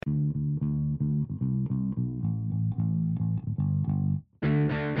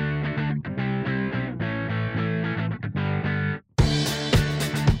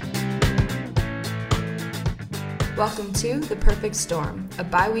Welcome to The Perfect Storm, a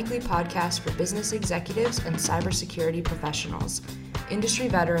bi-weekly podcast for business executives and cybersecurity professionals. Industry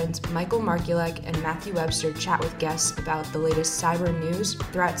veterans Michael Markulek and Matthew Webster chat with guests about the latest cyber news,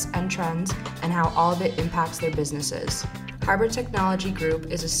 threats, and trends, and how all of it impacts their businesses. Harbor Technology Group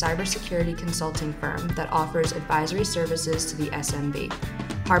is a cybersecurity consulting firm that offers advisory services to the SMB.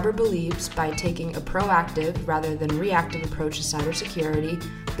 Harbor believes by taking a proactive rather than reactive approach to cybersecurity,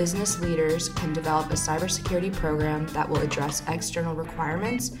 business leaders can develop a cybersecurity program that will address external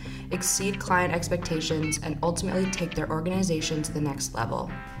requirements, exceed client expectations, and ultimately take their organization to the next level.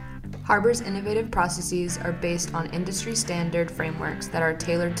 Harbor's innovative processes are based on industry standard frameworks that are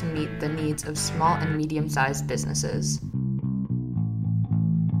tailored to meet the needs of small and medium-sized businesses.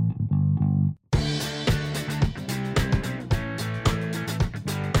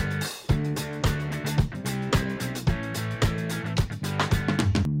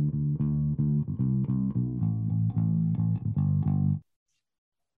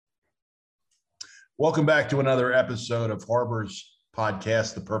 Welcome back to another episode of Harbor's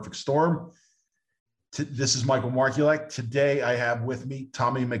podcast, The Perfect Storm. This is Michael Markulek. Today I have with me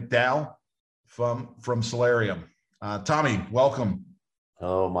Tommy McDowell from Celerium. Tommy, welcome.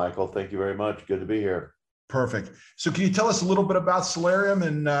 Hello, Michael. Thank you very much. Good to be here. Perfect. So can you tell us a little bit about Celerium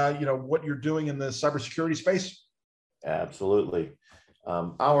and what you're doing in the cybersecurity space? Absolutely.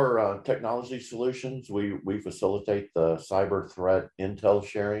 Our technology solutions, we facilitate the cyber threat intel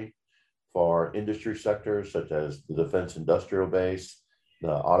sharing for industry sectors such as the defense industrial base,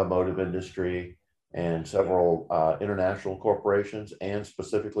 the automotive industry, and several international corporations, and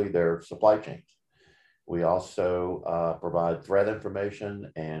specifically their supply chains. We also provide threat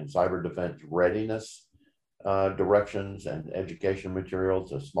information and cyber defense readiness directions and education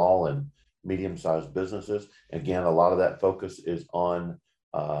materials to small and medium-sized businesses. Again, a lot of that focus is on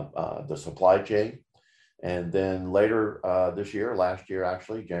the supply chain. And then later last year,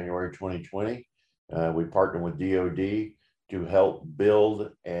 actually, January 2020, we partnered with DoD to help build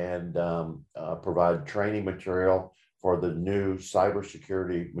and provide training material for the new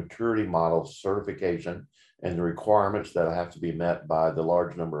cybersecurity maturity model certification and the requirements that have to be met by the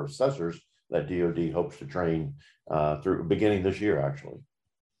large number of assessors that DoD hopes to train through beginning this year, actually.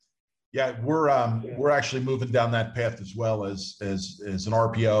 Yeah, we're actually moving down that path as well as an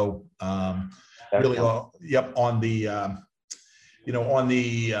RPO. Really, on the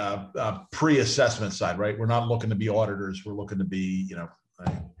pre-assessment side, right? We're not looking to be auditors. We're looking to be,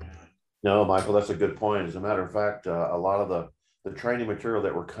 No, Michael, that's a good point. As a matter of fact, a lot of the training material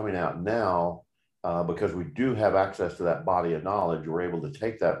that we're coming out now, because we do have access to that body of knowledge, we're able to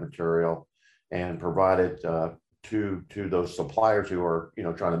take that material and provide it to those suppliers who are,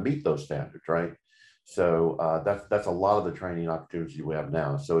 trying to meet those standards, right? So that's a lot of the training opportunities we have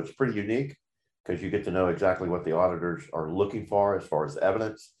now. So it's pretty unique, because you get to know exactly what the auditors are looking for as far as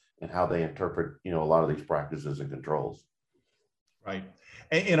evidence and how they interpret, a lot of these practices and controls. Right.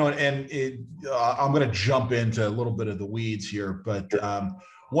 And, I'm going to jump into a little bit of the weeds here, but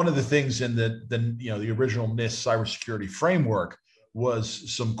one of the things in the original NIST cybersecurity framework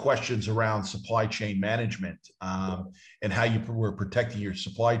was some questions around supply chain management and how you were protecting your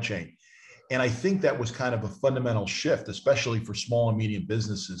supply chain. And I think that was kind of a fundamental shift, especially for small and medium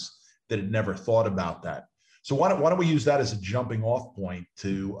businesses that had never thought about that. So why don't we use that as a jumping off point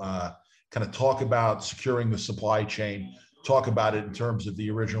to kind of talk about securing the supply chain, talk about it in terms of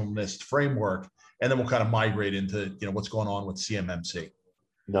the original NIST framework, and then we'll kind of migrate into what's going on with CMMC.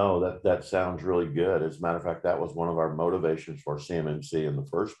 No, that sounds really good. As a matter of fact, that was one of our motivations for CMMC in the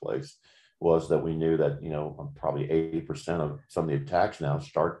first place, was that we knew that probably 80% of some of the attacks now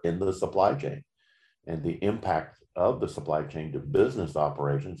start in the supply chain, and the impact of the supply chain to business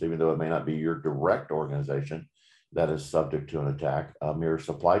operations, even though it may not be your direct organization that is subject to an attack, a mere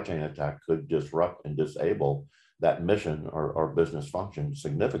supply chain attack could disrupt and disable that mission or business function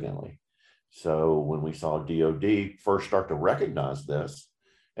significantly. So when we saw DoD first start to recognize this,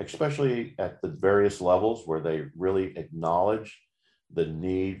 especially at the various levels where they really acknowledge the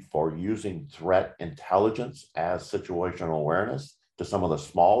need for using threat intelligence as situational awareness to some of the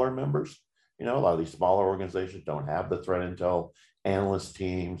smaller members. A lot of these smaller organizations don't have the threat intel analyst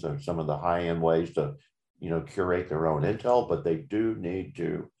teams or some of the high-end ways to, curate their own intel, but they do need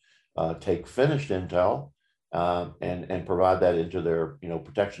to take finished intel and provide that into their,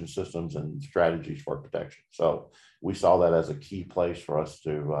 protection systems and strategies for protection. So we saw that as a key place for us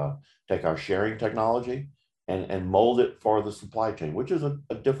to take our sharing technology and mold it for the supply chain, which is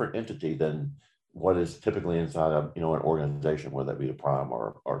a different entity than what is typically inside of, an organization, whether that be a prime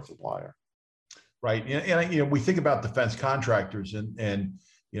or supplier. Right. And we think about defense contractors and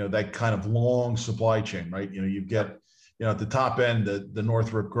that kind of long supply chain, right? You get, at the top end, the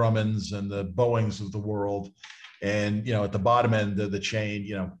Northrop Grummans and the Boeings of the world. And, at the bottom end of the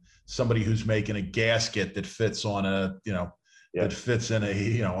chain, somebody who's making a gasket that fits on that fits in a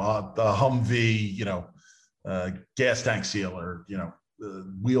Humvee, gas tank seal or,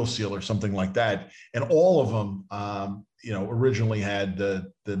 wheel seal or something like that. And all of them, originally had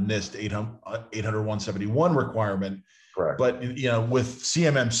the NIST 800-171 requirement. Correct. But, with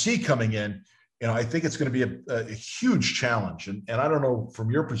CMMC coming in, I think it's going to be a huge challenge. And I don't know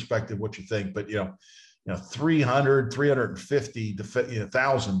from your perspective what you think, but,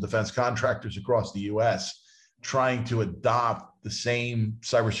 350,000 defense contractors across the U.S. trying to adopt the same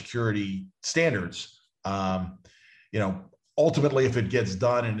cybersecurity standards. Ultimately, if it gets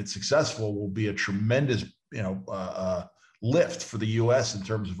done and it's successful, will be a tremendous, lift for the U.S. in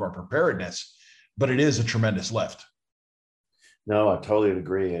terms of our preparedness. But it is a tremendous lift. No, I totally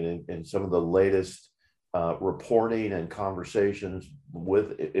agree. And in some of the latest reporting and conversations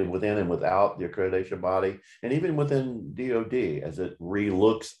within and without the accreditation body, and even within DoD, as it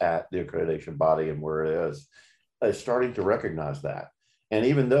re-looks at the accreditation body and where it is starting to recognize that. And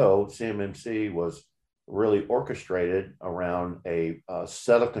even though CMMC was really orchestrated around a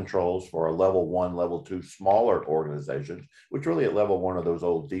set of controls for a level 1, level 2 smaller organizations, which really at level 1 of those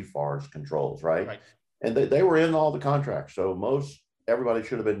old DFARS controls, right? And they were in all the contracts. So everybody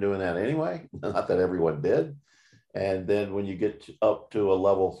should have been doing that anyway. Not that everyone did. And then when you get up to a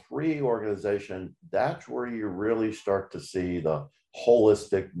level 3 organization, that's where you really start to see the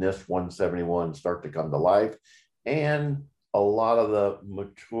holistic NIST 171 start to come to life. And a lot of the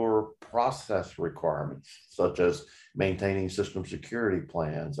mature process requirements, such as maintaining system security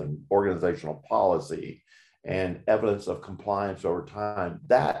plans and organizational policy and evidence of compliance over time,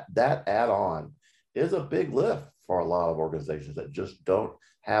 that add-on is a big lift for a lot of organizations that just don't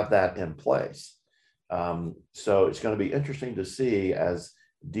have that in place. So it's going to be interesting to see as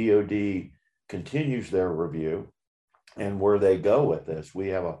DoD continues their review and where they go with this. We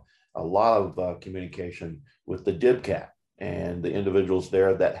have a lot of communication with the DIBCAT and the individuals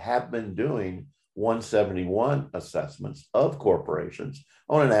there that have been doing 171 assessments of corporations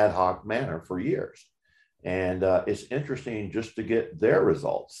on an ad hoc manner for years. And it's interesting just to get their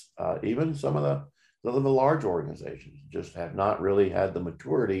results. Even some of the large organizations just have not really had the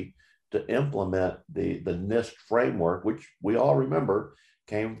maturity to implement the NIST framework, which we all remember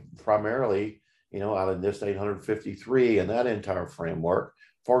came primarily, out of NIST 853 and that entire framework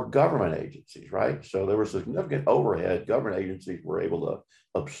for government agencies, right? So there was significant overhead government agencies were able to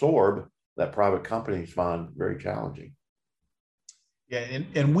absorb that private companies find very challenging. Yeah,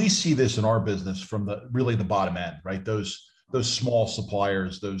 and we see this in our business from the bottom end, right? Those small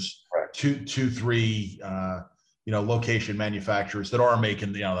suppliers, those two, three, location manufacturers that are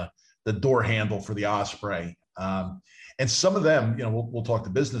making the door handle for the Osprey. And some of them, we'll talk the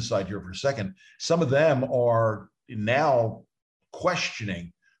business side here for a second. Some of them are now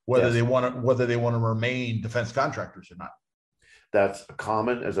questioning whether they want to remain defense contractors or not. That's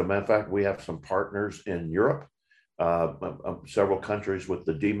common. As a matter of fact, we have some partners in Europe, several countries with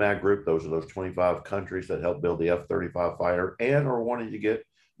the DMAG group. Those are those 25 countries that help build the F-35 fighter and are wanting to get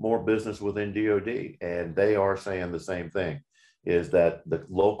more business within DoD. And they are saying the same thing, is that the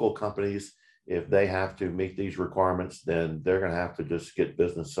local companies, if they have to meet these requirements, then they're going to have to just get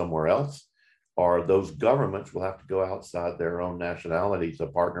business somewhere else, or those governments will have to go outside their own nationality to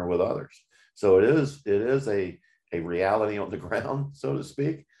partner with others. So it is a reality on the ground, so to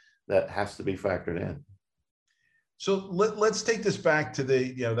speak, that has to be factored in. So let's take this back to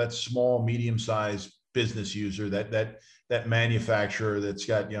that small, medium-sized business user, that manufacturer that's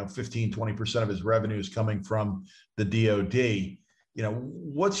got 15-20% of his revenues coming from the DoD.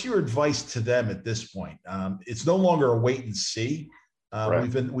 What's your advice to them at this point? It's no longer a wait and see.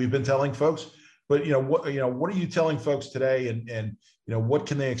 Right. We've been telling folks, but what are you telling folks today, and what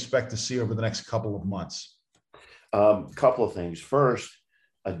can they expect to see over the next couple of months? Couple of things. First,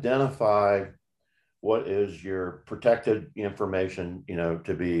 identify what is your protected information,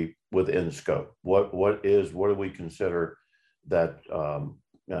 to be within scope. What do we consider that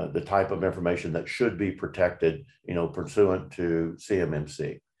the type of information that should be protected, pursuant to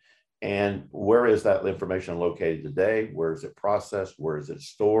CMMC? And where is that information located today? Where is it processed? Where is it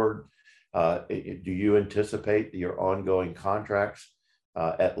stored? Do you anticipate your ongoing contracts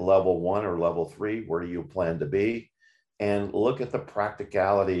at level 1 or level 3? Where do you plan to be? And look at the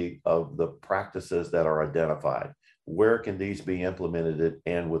practicality of the practices that are identified. Where can these be implemented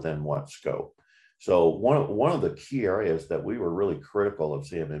and within what scope? So one of the key areas that we were really critical of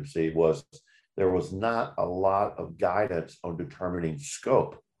CMMC was there was not a lot of guidance on determining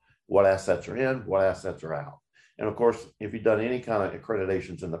scope, what assets are in, what assets are out. And of course, if you've done any kind of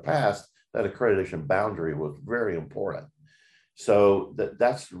accreditations in the past, that accreditation boundary was very important. So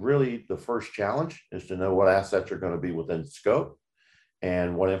that's really the first challenge, is to know what assets are going to be within scope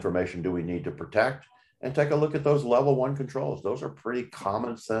and what information do we need to protect, and take a look at those level 1 controls. Those are pretty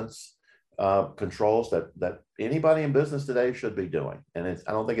common sense controls that anybody in business today should be doing. And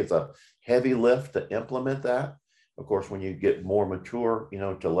I don't think it's a heavy lift to implement that. Of course, when you get more mature,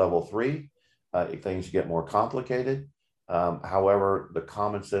 to level 3, things get more complicated. However, the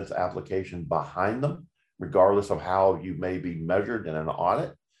common sense application behind them, regardless of how you may be measured in an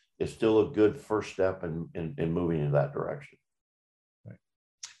audit, is still a good first step in moving in that direction. Right.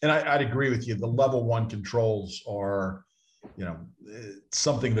 And I'd agree with you. The level 1 controls are,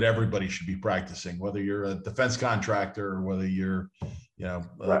 something that everybody should be practicing, whether you're a defense contractor, or whether you're,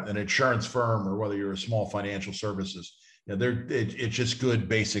 right, an insurance firm, or whether you're a small financial services. It's just good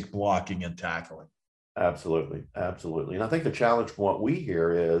basic blocking and tackling. Absolutely. Absolutely. And I think the challenge from what we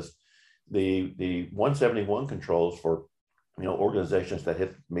hear is the 171 controls for, organizations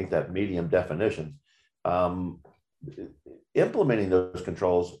that meet that medium definition. Implementing those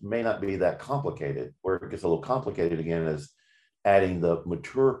controls may not be that complicated. Where it gets a little complicated again is adding the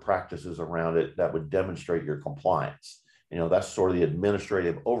mature practices around it that would demonstrate your compliance. That's sort of the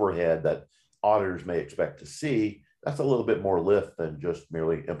administrative overhead that auditors may expect to see. That's a little bit more lift than just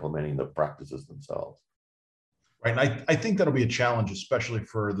merely implementing the practices themselves. Right. And I think that'll be a challenge, especially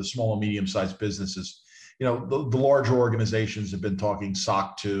for the small and medium-sized businesses. The larger organizations have been talking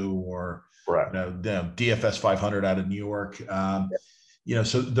SOC 2 or DFS 500 out of New York.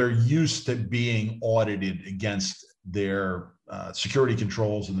 So they're used to being audited against their security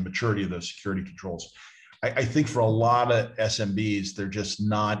controls and the maturity of those security controls. I think for a lot of SMBs, they're just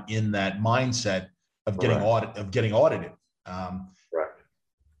not in that mindset of getting audited. Correct.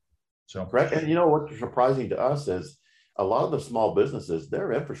 So correct. And what's surprising to us is a lot of the small businesses,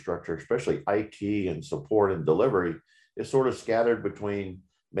 their infrastructure, especially IT and support and delivery, is sort of scattered between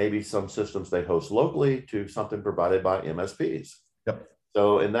maybe some systems they host locally to something provided by MSPs. Yep.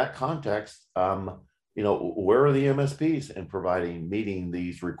 So in that context, where are the MSPs in meeting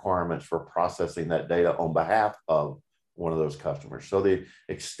these requirements for processing that data on behalf of one of those customers? So the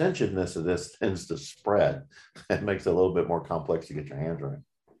extensiveness of this tends to spread. It makes it a little bit more complex to get your hands around.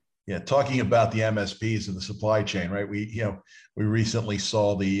 Yeah, talking about the MSPs and the supply chain, right? We recently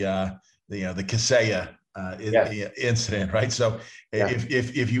saw the Kaseya incident, right? So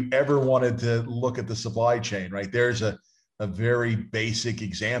if you ever wanted to look at the supply chain, right, there's a very basic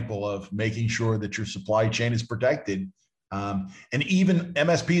example of making sure that your supply chain is protected. And even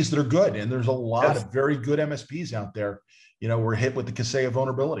MSPs that are good, and there's a lot of very good MSPs out there, were hit with the Kaseya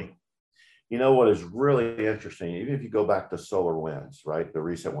vulnerability. What is really interesting, even if you go back to SolarWinds, right, the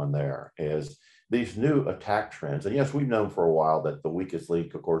recent one there, is these new attack trends. And yes, we've known for a while that the weakest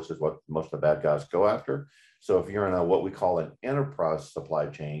link, of course, is what most of the bad guys go after. So if you're in what we call an enterprise supply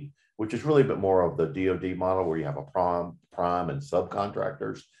chain, which is really a bit more of the DoD model, where you have a prime and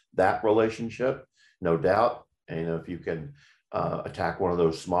subcontractors, that relationship, no doubt. And if you can attack one of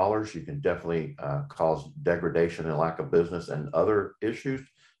those smallers, you can definitely cause degradation and lack of business and other issues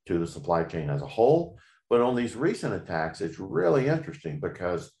to the supply chain as a whole. But on these recent attacks, it's really interesting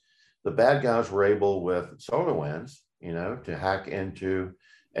because the bad guys were able, with SolarWinds, to hack into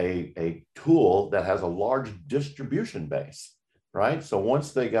a tool that has a large distribution base, right? So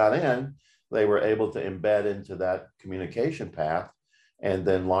once they got in, they were able to embed into that communication path and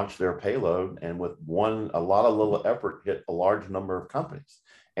then launch their payload. And with a lot of little effort, hit a large number of companies.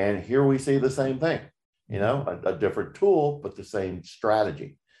 And here we see the same thing, a different tool, but the same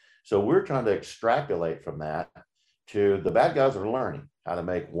strategy. So we're trying to extrapolate from that to the bad guys are learning how to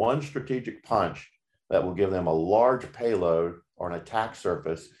make one strategic punch that will give them a large payload or an attack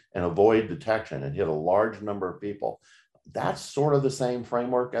surface and avoid detection and hit a large number of people. That's sort of the same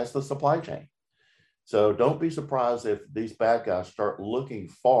framework as the supply chain. So don't be surprised if these bad guys start looking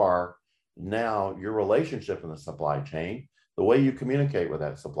for now your relationship in the supply chain, the way you communicate with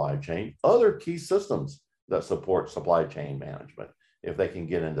that supply chain, other key systems that support supply chain management, if they can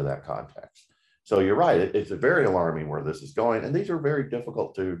get into that context. So you're right, it's very alarming where this is going, and these are very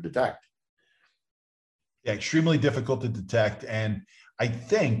difficult to detect. Yeah, extremely difficult to detect. And I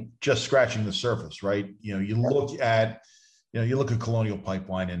think just scratching the surface, right? You look at Colonial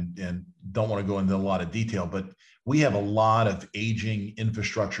Pipeline and don't want to go into a lot of detail, but we have a lot of aging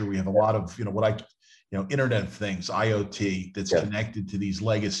infrastructure. We have a lot of, Internet of Things, IoT, that's connected to these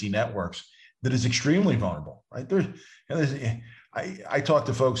legacy networks that is extremely vulnerable, right? I talk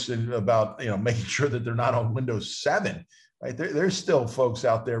to folks about, making sure that they're not on Windows 7, right? There's still folks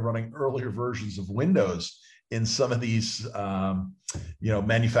out there running earlier versions of Windows in some of these,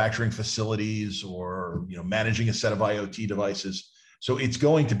 manufacturing facilities, or, managing a set of IoT devices. So it's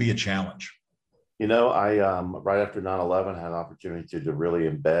going to be a challenge. I right after 9/11 had an opportunity to really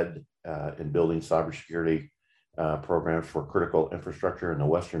embed in building cybersecurity programs for critical infrastructure in the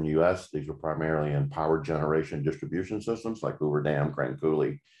Western U.S. These were primarily in power generation distribution systems like Hoover Dam, Crane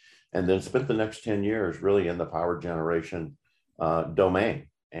Cooley, and then spent the next 10 years really in the power generation domain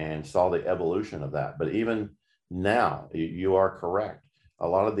and saw the evolution of that. But even now, you are correct. A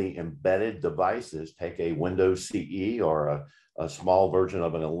lot of the embedded devices take a Windows CE or a small version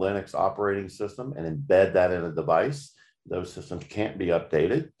of a Linux operating system and embed that in a device. Those systems can't be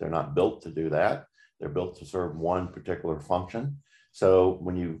updated. They're not built to do that. They're built to serve one particular function. So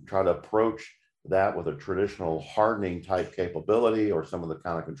when you try to approach that with a traditional hardening type capability or some of the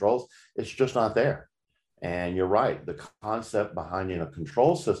kind of controls, it's just not there. And you're right, the concept behind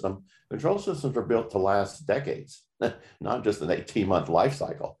control systems are built to last decades, not just an 18-month life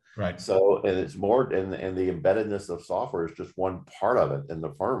cycle. Right. So, and it's more, and the embeddedness of software is just one part of it in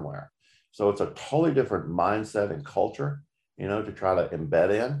the firmware. So it's a totally different mindset and culture, to try to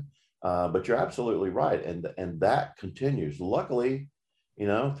embed in. But you're absolutely right, and that continues. Luckily,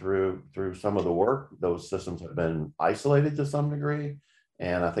 through some of the work, those systems have been isolated to some degree,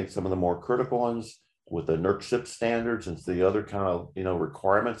 and I think some of the more critical ones, with the NERC standards and the other kind of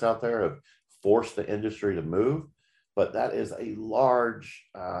requirements out there, have forced the industry to move. But that is a large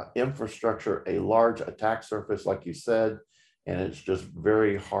infrastructure, a large attack surface, like you said, and it's just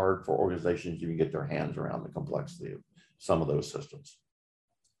very hard for organizations to even get their hands around the complexity of some of those systems.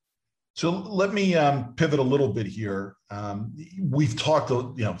 So let me pivot a little bit here. We've talked,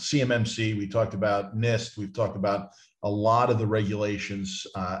 CMMC, we talked about NIST, we've talked about a lot of the regulations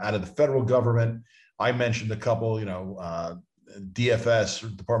out of the federal government. I mentioned a couple,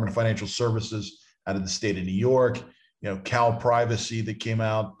 DFS, Department of Financial Services, out of the state of New York, Cal Privacy that came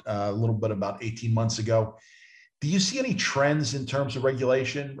out a little bit about 18 months ago. Do you see any trends in terms of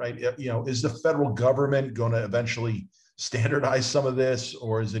regulation, right? Is the federal government going to eventually standardize some of this,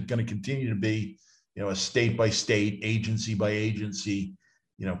 or is it going to continue to be, a state by state, agency by agency,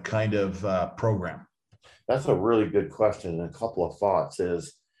 kind of program? That's a really good question. And a couple of thoughts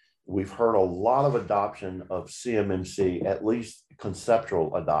is, we've heard a lot of adoption of CMMC, at least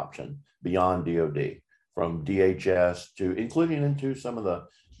conceptual adoption beyond DoD, from DHS to including into some of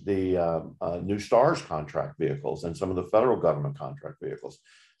the new STARS contract vehicles and some of the federal government contract vehicles.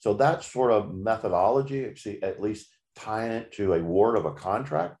 So that sort of methodology, at least tying it to award of a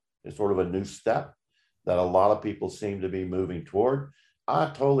contract, is sort of a new step that a lot of people seem to be moving toward. I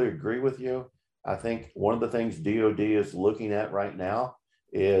totally agree with you. I think one of the things DoD is looking at right now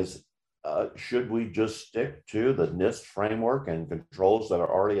is, should we just stick to the NIST framework and controls that are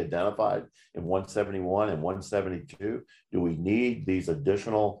already identified in 171 and 172? Do we need these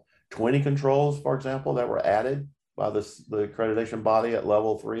additional 20 controls, for example, that were added by the accreditation body at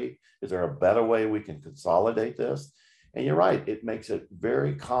level 3? Is there a better way we can consolidate this? And you're right, it makes it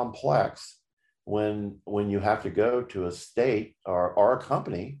very complex when you have to go to a state or a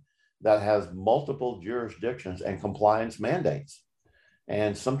company that has multiple jurisdictions and compliance mandates.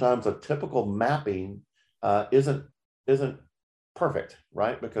 And sometimes a typical mapping isn't perfect,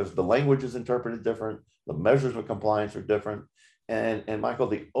 right? Because the language is interpreted different, the measures of compliance are different. And Michael,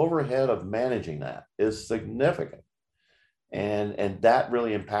 the overhead of managing that is significant. And that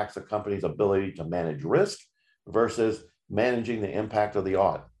really impacts a company's ability to manage risk versus managing the impact of the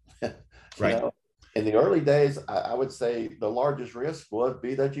audit. Right. In the early days, I would say the largest risk would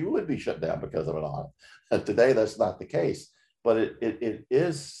be that you would be shut down because of an audit. And today, that's not the case. But it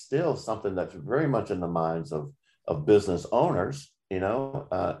is still something that's very much in the minds of business owners,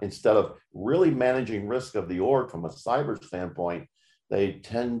 instead of really managing risk of the org from a cyber standpoint, they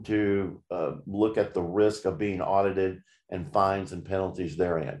tend to look at the risk of being audited and fines and penalties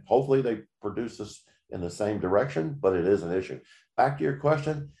therein. Hopefully they produce this in the same direction, but it is an issue. Back to your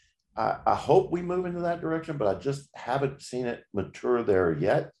question, I hope we move into that direction, but I just haven't seen it mature there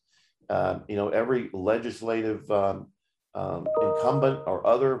yet. Every legislative incumbent or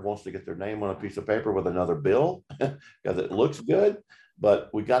other wants to get their name on a piece of paper with another bill because it looks good, but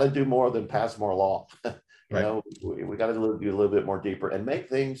we got to do more than pass more law. Right. We got to do a little bit more deeper and make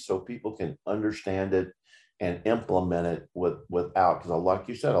things so people can understand it and implement it without, because like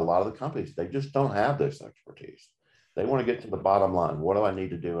you said, a lot of the companies, they just don't have this expertise. They want to get to the bottom line. What do I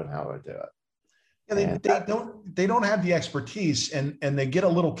need to do and how do I do it? Yeah, they don't have the expertise, and they get a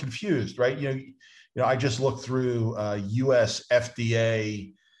little confused, right? I just looked through US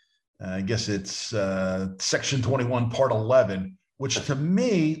FDA, I guess it's Section 21, Part 11, which to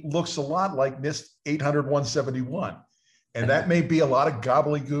me looks a lot like NIST 800-171. And that may be a lot of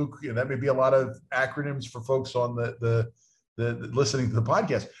gobbledygook, and that may be a lot of acronyms for folks on the listening to the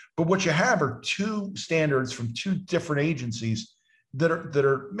podcast. But what you have are two standards from two different agencies that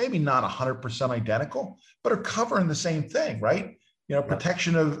are maybe not 100% identical, but are covering the same thing, right?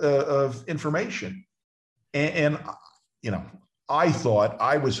 Protection of information. And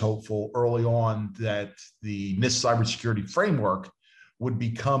I was hopeful early on that the NIST cybersecurity framework would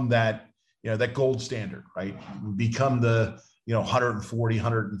become that gold standard, right? Would become the 140,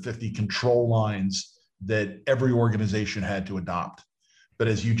 150 control lines that every organization had to adopt. But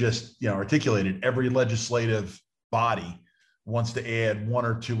as you just articulated, every legislative body wants to add one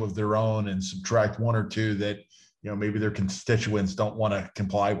or two of their own and subtract one or two that maybe their constituents don't want to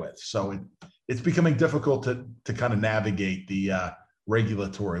comply with. So it's becoming difficult to kind of navigate the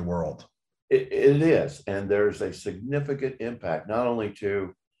regulatory world. It is, and there's a significant impact not only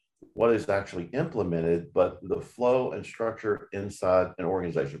to what is actually implemented, but the flow and structure inside an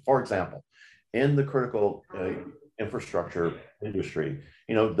organization. For example, in the critical infrastructure industry,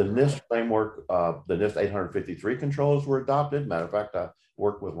 the NIST framework, the NIST 853 controls were adopted. Matter of fact, I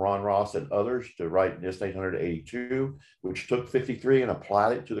worked with Ron Ross and others to write NIST 882, which took 53 and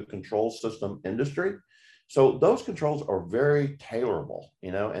applied it to the control system industry. So those controls are very tailorable,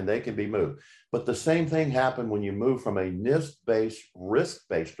 and they can be moved. But the same thing happened when you move from a NIST-based,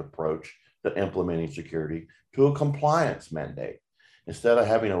 risk-based approach to implementing security to a compliance mandate. Instead of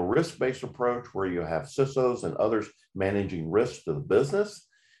having a risk-based approach where you have CISOs and others managing risks to the business,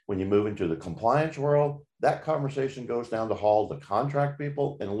 when you move into the compliance world, that conversation goes down the hall to contract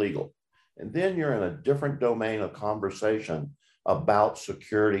people and legal. And then you're in a different domain of conversation about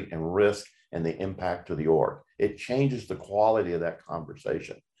security and risk and the impact to the org. It changes the quality of that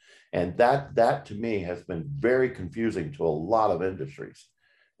conversation. And that to me has been very confusing to a lot of industries.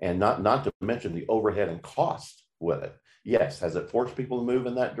 And not to mention the overhead and cost with it. Yes, has it forced people to move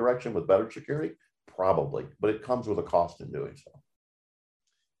in that direction with better security? Probably, but it comes with a cost in doing so.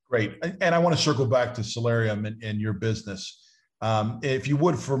 Great. And I want to circle back to Celerium and your business. If you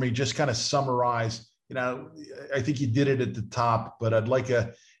would, for me, just kind of summarize, I think you did it at the top, but I'd like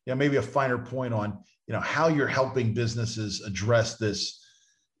maybe a finer point on, how you're helping businesses address this,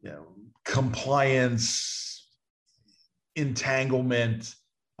 compliance, entanglement,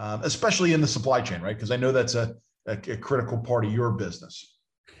 especially in the supply chain, right? Because I know that's a critical part of your business.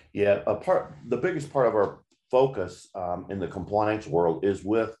 Yeah, the biggest part of our focus in the compliance world is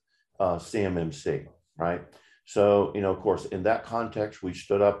with CMMC, right? So, of course, in that context, we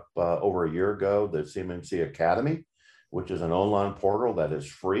stood up over a year ago the CMMC Academy, which is an online portal that is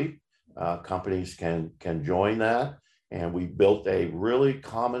free. Companies can join that. And we built a really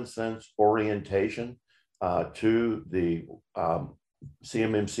common sense orientation to the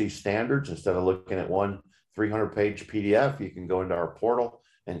CMMC standards. Instead of looking at one 300-page PDF, you can go into our portal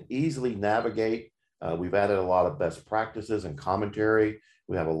and easily navigate. We've added a lot of best practices and commentary.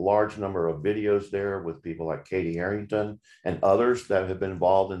 We have a large number of videos there with people like Katie Harrington and others that have been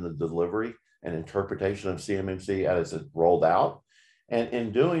involved in the delivery and interpretation of CMMC as it's rolled out. And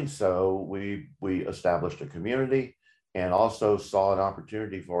in doing so, we established a community and also saw an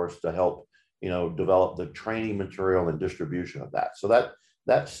opportunity for us to help, develop the training material and distribution of that. So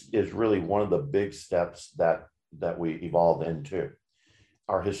that is really one of the big steps that we evolved into.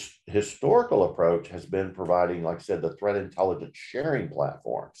 Our historical approach has been providing, like I said, the threat intelligence sharing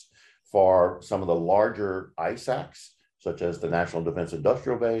platforms for some of the larger ISACs, such as the National Defense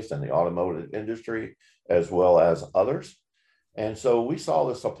Industrial Base and the automotive industry, as well as others. And so we saw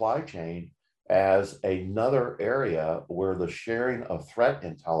the supply chain as another area where the sharing of threat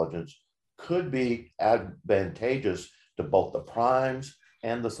intelligence could be advantageous to both the primes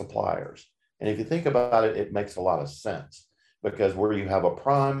and the suppliers. And if you think about it, it makes a lot of sense, because where you have a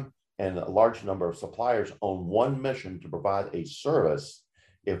prime and a large number of suppliers on one mission to provide a service,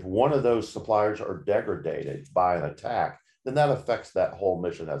 if one of those suppliers are degraded by an attack, then that affects that whole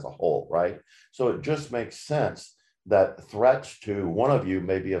mission as a whole, right? So it just makes sense that threats to one of you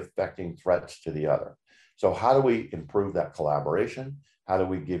may be affecting threats to the other. So how do we improve that collaboration? How do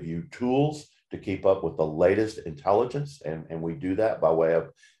we give you tools to keep up with the latest intelligence? And we do that by way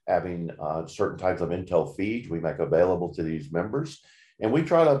of having certain types of intel feeds we make available to these members. And we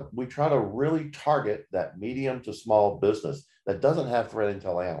try to really target that medium to small business that doesn't have threat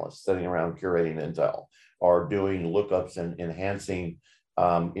intel analysts sitting around curating intel or doing lookups and enhancing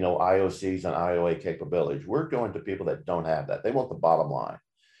IOCs and IOA capabilities. We're going to people that don't have that. They want the bottom line.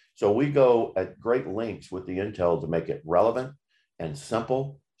 So we go at great lengths with the intel to make it relevant and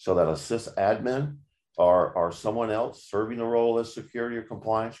simple so that a sysadmin or someone else serving the role as security or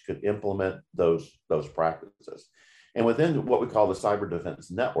compliance could implement those practices. And within what we call the cyber defense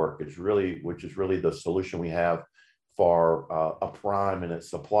network, which is really the solution we have for a prime and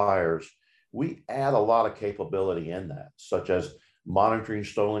its suppliers, we add a lot of capability in that, such as monitoring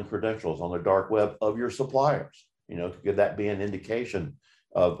stolen credentials on the dark web of your suppliers. Could that be an indication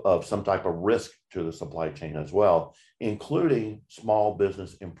of some type of risk to the supply chain as well, including small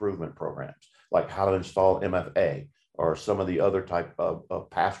business improvement programs, like how to install MFA or some of the other type of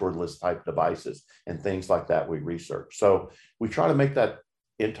passwordless type devices and things like that we research. So we try to make that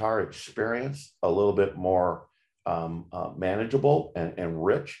entire experience a little bit more manageable and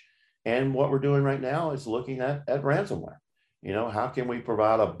rich. And what we're doing right now is looking at ransomware. How can we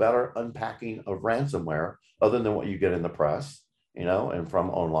provide a better unpacking of ransomware other than what you get in the press, and from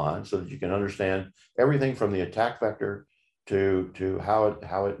online, so that you can understand everything from the attack vector to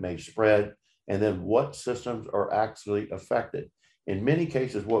how it may spread, and then what systems are actually affected. In many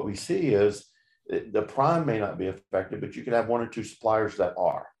cases, what we see is the prime may not be affected, but you could have one or two suppliers that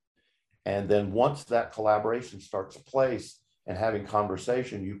are. And then once that collaboration starts place and having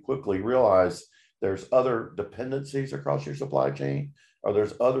conversation, you quickly realize there's other dependencies across your supply chain, or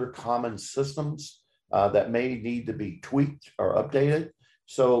there's other common systems that may need to be tweaked or updated.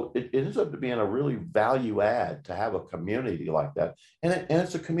 So it ends up being a really value add to have a community like that. And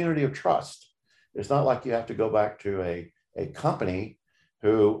it's a community of trust. It's not like you have to go back to a company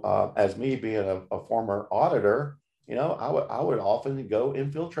who, as me being a former auditor, I would often go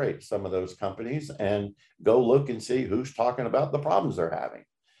infiltrate some of those companies and go look and see who's talking about the problems they're having.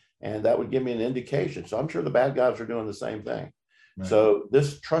 And that would give me an indication. So I'm sure the bad guys are doing the same thing. Right. So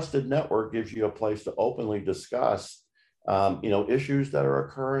this trusted network gives you a place to openly discuss, issues that are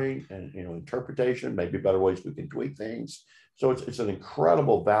occurring and, interpretation, maybe better ways we can tweak things. So it's an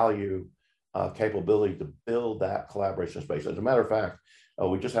incredible value capability to build that collaboration space. As a matter of fact,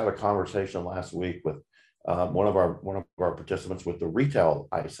 we just had a conversation last week with one of our participants with the retail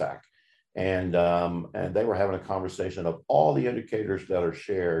ISAC. And they were having a conversation of all the indicators that are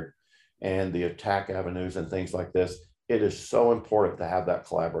shared and the attack avenues and things like this. It is so important to have that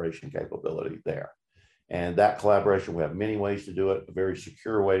collaboration capability there. And that collaboration, we have many ways to do it, a very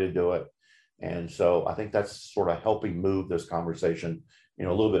secure way to do it. And so I think that's sort of helping move this conversation, a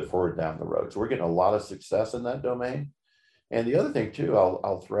little bit forward down the road. So we're getting a lot of success in that domain. And the other thing too,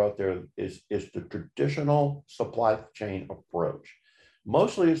 I'll throw out there is the traditional supply chain approach.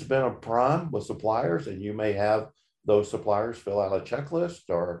 Mostly it's been a prime with suppliers, and you may have those suppliers fill out a checklist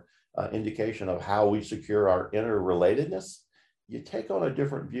or indication of how we secure our interrelatedness. You take on a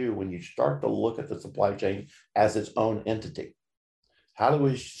different view when you start to look at the supply chain as its own entity. How do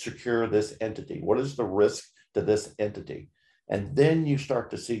we secure this entity? What is the risk to this entity? And then you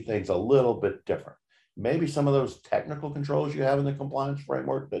start to see things a little bit different. Maybe some of those technical controls you have in the compliance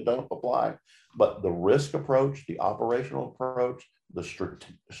framework that don't apply, but the risk approach, the operational approach, the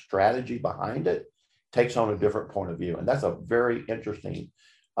strategy behind it takes on a different point of view. And that's a very interesting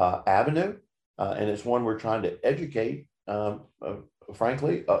avenue. And it's one we're trying to educate,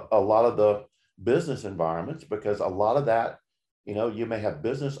 frankly, a lot of the business environments, because a lot of that, you may have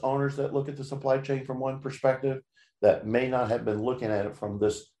business owners that look at the supply chain from one perspective that may not have been looking at it from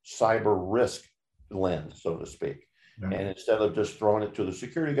this cyber risk lens, so to speak. Mm-hmm. And instead of just throwing it to the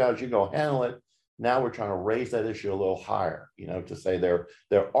security guys, you go handle it. Now we're trying to raise that issue a little higher, to say there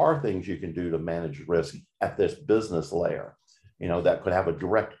are things you can do to manage risk at this business layer, that could have a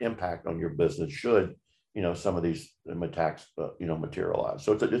direct impact on your business should, some of these attacks, materialize.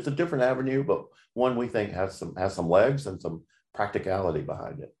 So it's a different avenue, but one we think has some legs and some practicality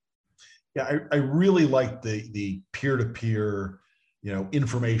behind it. Yeah, I really like the peer-to-peer,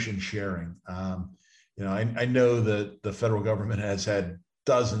 information sharing. I know that the federal government has had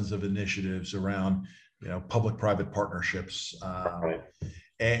dozens of initiatives around, public-private partnerships, right.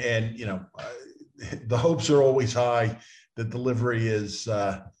 and the hopes are always high. The delivery is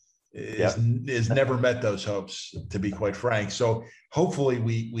never met those hopes, to be quite frank. So hopefully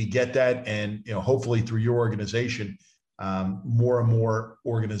we get that, and hopefully through your organization, more and more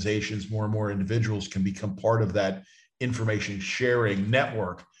organizations, more and more individuals can become part of that information sharing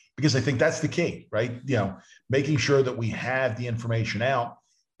network, because I think that's the key, right? Making sure that we have the information out,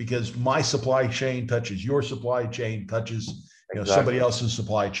 because my supply chain touches your supply chain, touches Exactly. Somebody else's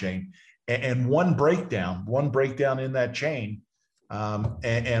supply chain, and one breakdown in that chain,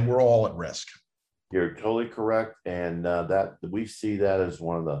 and we're all at risk. You're totally correct, and that we see that as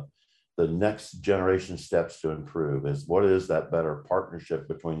one of the next generation steps to improve is what is that better partnership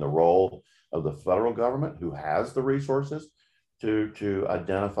between the role of the federal government, who has the resources to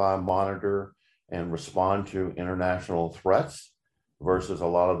identify, monitor, and respond to international threats, versus a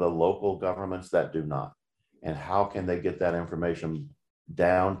lot of the local governments that do not. And how can they get that information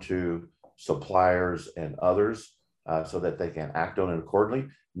down to suppliers and others so that they can act on it accordingly?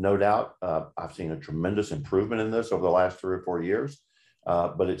 No doubt, I've seen a tremendous improvement in this over the last 3 or 4 years,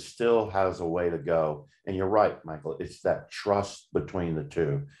 but it still has a way to go. And you're right, Michael, it's that trust between the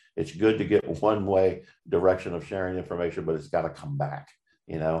two. It's good to get one way direction of sharing information, but it's got to come back,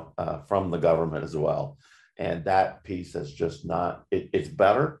 from the government as well. And that piece has just not, it's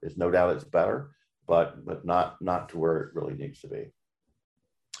better. There's no doubt it's better, but not to where it really needs to be.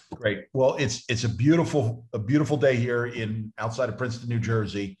 Great. Well, it's a beautiful day here outside of Princeton, New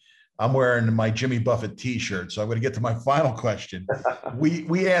Jersey. I'm wearing my Jimmy Buffett t-shirt. So I'm going to get to my final question.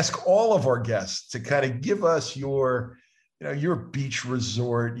 We ask all of our guests to kind of give us your beach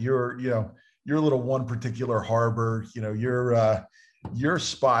resort, your little one particular harbor, your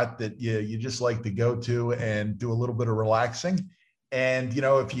spot that you just like to go to and do a little bit of relaxing. And,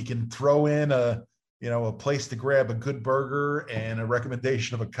 if you can throw in a place to grab a good burger and a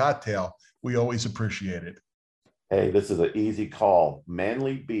recommendation of a cocktail, we always appreciate it. Hey, this is an easy call.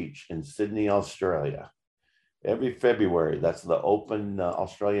 Manly Beach in Sydney, Australia. Every February, that's the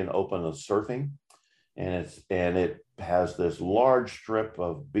Australian Open of Surfing. And it has this large strip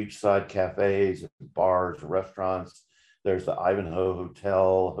of beachside cafes, bars, restaurants. There's the Ivanhoe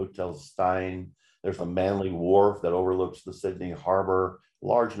Hotel, Hotel Stein. There's the Manly Wharf that overlooks the Sydney Harbor.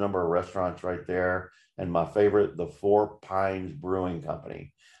 Large number of restaurants right there. And my favorite, the Four Pines Brewing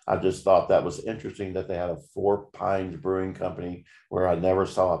Company. I just thought that was interesting that they had a Four Pines Brewing Company where I never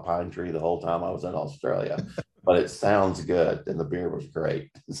saw a pine tree the whole time I was in Australia. But it sounds good, and the beer was great.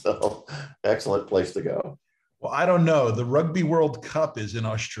 So excellent place to go. Well, I don't know. The Rugby World Cup is in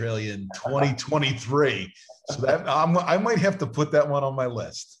Australia in 2023. So that I might have to put that one on my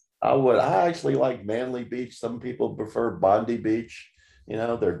list. I would. I actually like Manly Beach. Some people prefer Bondi Beach.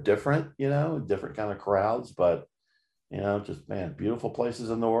 They're different, different kind of crowds, but, just, man, beautiful places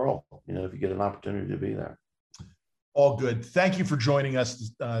in the world, if you get an opportunity to be there. All good. Thank you for joining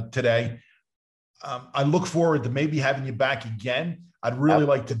us today. I look forward to maybe having you back again. I'd really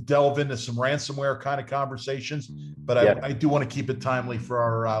like to delve into some ransomware kind of conversations, but I do want to keep it timely for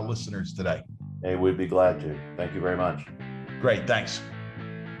our listeners today. Hey, we'd be glad to. Thank you very much. Great. Thanks.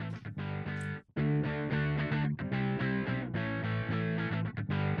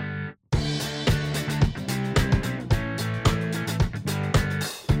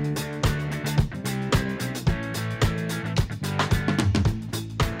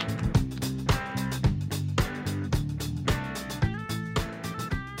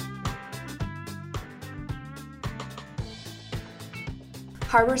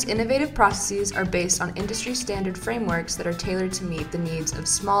 Harbor's innovative processes are based on industry standard frameworks that are tailored to meet the needs of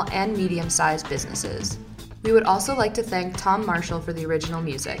small and medium-sized businesses. We would also like to thank Tom Marshall for the original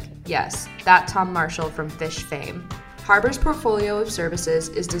music. Yes, that Tom Marshall from Fish fame. Harbor's portfolio of services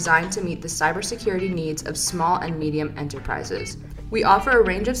is designed to meet the cybersecurity needs of small and medium enterprises. We offer a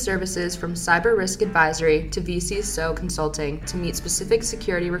range of services from cyber risk advisory to VCSO consulting to meet specific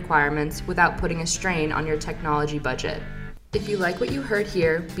security requirements without putting a strain on your technology budget. If you like what you heard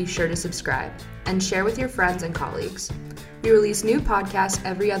here, be sure to subscribe and share with your friends and colleagues. We release new podcasts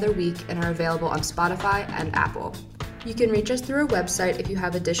every other week and are available on Spotify and Apple. You can reach us through our website if you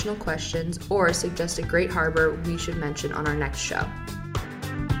have additional questions or suggest a great harbor we should mention on our next show.